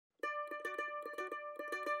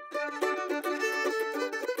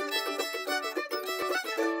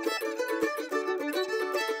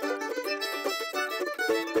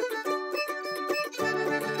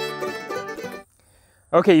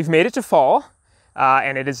Okay, you've made it to fall,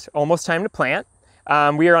 and it is almost time to plant.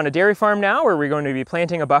 We are on a dairy farm now where we're going to be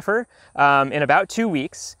planting a buffer in about 2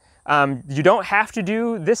 weeks. You don't have to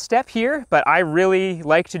do this step here, but I really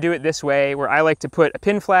like to do it this way, where I like to put a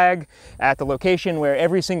pin flag at the location where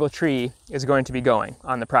every single tree is going to be going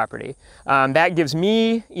on the property. That gives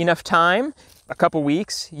me enough time, a couple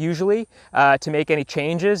weeks usually, to make any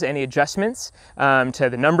changes, any adjustments to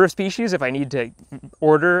the number of species. If I need to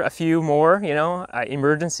order a few more, you know,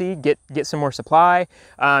 emergency, get some more supply.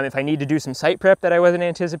 If I need to do some site prep that I wasn't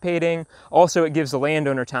anticipating. Also, it gives the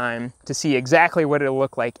landowner time to see exactly what it'll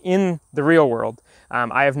look like in the real world.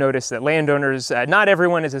 I have noticed that landowners, not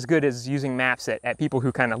everyone is as good as using maps at people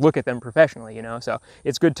who kind of look at them professionally, you know, so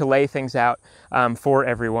it's good to lay things out for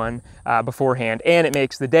everyone beforehand, and it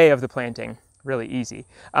makes the day of the planting really easy.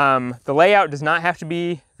 The layout does not have to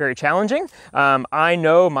be very challenging. I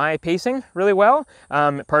know my pacing really well.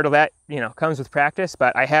 Part of that, you know, comes with practice,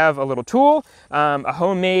 but I have a little tool, a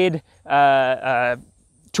homemade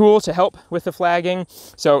tool to help with the flagging.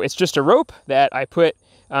 So it's just a rope that I put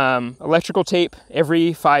electrical tape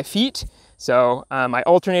every 5 feet. So I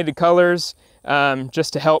alternated colors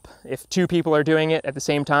just to help if 2 people are doing it at the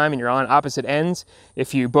same time and you're on opposite ends.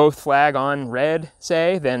 If you both flag on red,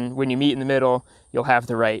 say, then when you meet in the middle, you'll have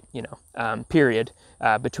the right, you know, period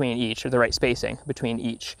between each, or the right spacing between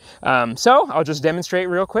each. So I'll just demonstrate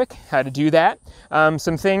real quick how to do that.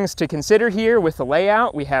 Some things to consider here with the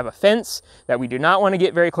layout. We have a fence that we do not want to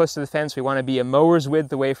get very close to the fence. We want to be a mower's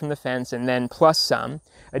width away from the fence, and then plus some.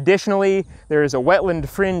 Additionally, there is a wetland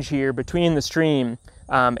fringe here between the stream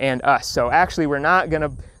and us. So actually we're not going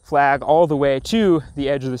to flag all the way to the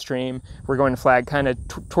edge of the stream. We're going to flag kind of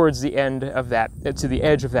towards the end of that, to the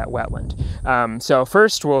edge of that wetland. So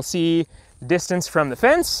first we'll see the distance from the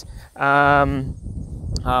fence.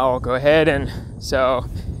 I'll go ahead and, so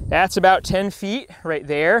that's about 10 feet right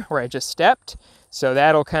there where I just stepped. So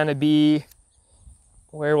that'll kind of be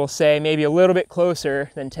where we'll say maybe a little bit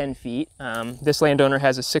closer than 10 feet. This landowner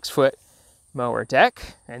has a 6-foot mower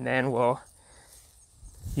deck, and then we'll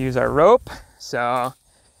use our rope. So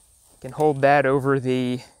you can hold that over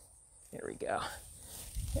the, there we go.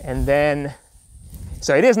 And then,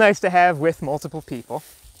 so it is nice to have with multiple people.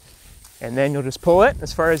 And then you'll just pull it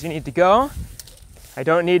as far as you need to go. I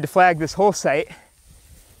don't need to flag this whole site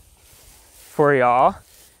for y'all,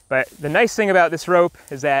 but the nice thing about this rope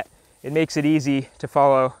is that it makes it easy to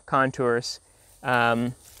follow contours.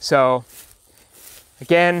 So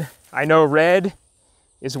again, I know red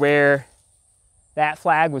is where that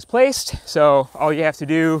flag was placed, so all you have to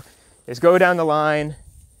do is go down the line,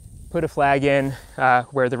 put a flag in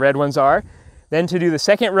where the red ones are. Then to do the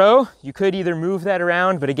second row, you could either move that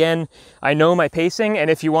around, but again, I know my pacing, and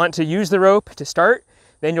if you want to use the rope to start,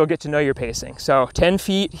 then you'll get to know your pacing. So 10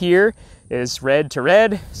 feet here is red to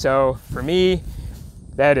red, so for me,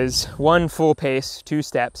 that is 1 full pace, 2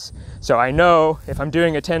 steps. So I know if I'm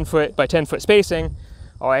doing a 10-foot by 10-foot spacing,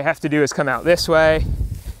 all I have to do is come out this way.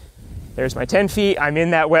 There's my 10 feet, I'm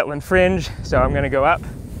in that wetland fringe, so I'm gonna go up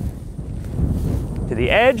to the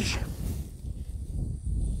edge,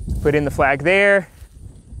 put in the flag there,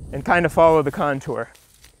 and kind of follow the contour.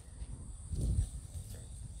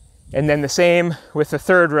 And then the same with the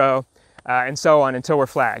third row, and so on until we're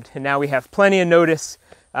flagged. And now we have plenty of notice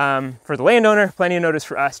for the landowner, plenty of notice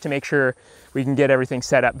for us to make sure we can get everything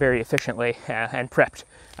set up very efficiently and prepped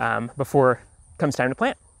before it comes time to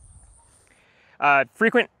plant.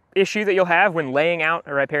 Frequent issue that you'll have when laying out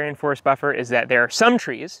a riparian forest buffer is that there are some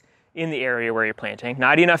trees in the area where you're planting,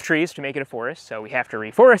 not enough trees to make it a forest, so we have to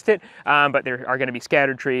reforest it, but there are going to be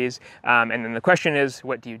scattered trees, and then the question is,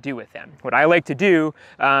 what do you do with them? What I like to do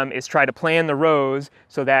is try to plan the rows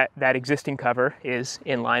so that that existing cover is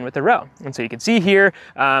in line with the row. And so you can see here,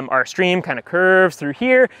 our stream kind of curves through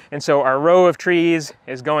here, and so our row of trees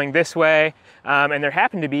is going this way, and there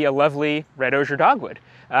happened to be a lovely red osier dogwood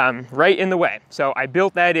right in the way. So I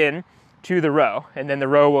built that in to the row, and then the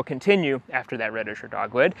row will continue after that red osier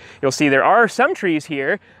dogwood. You'll see there are some trees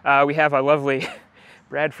here. We have a lovely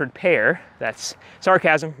Bradford pear, that's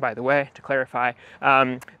sarcasm, by the way, to clarify,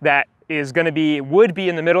 that is going to be, would be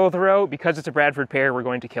in the middle of the row. Because it's a Bradford pear, we're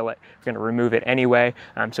going to kill it. We're going to remove it anyway,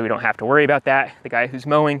 so we don't have to worry about that. The guy who's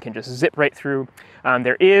mowing can just zip right through.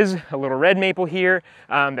 There is a little red maple here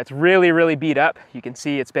that's really, really beat up. You can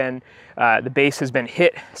see it's been, the base has been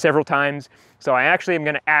hit several times. So I actually am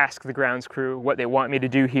going to ask the grounds crew what they want me to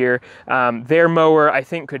do here. Their mower, I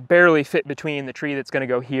think, could barely fit between the tree that's going to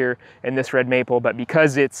go here and this red maple, but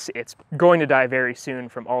because it's going to die very soon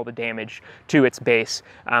from all the damage to its base,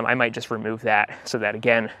 I might just remove that so that,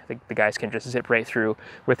 again, the guys can just zip right through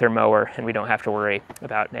with their mower and we don't have to worry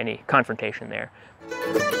about any confrontation there.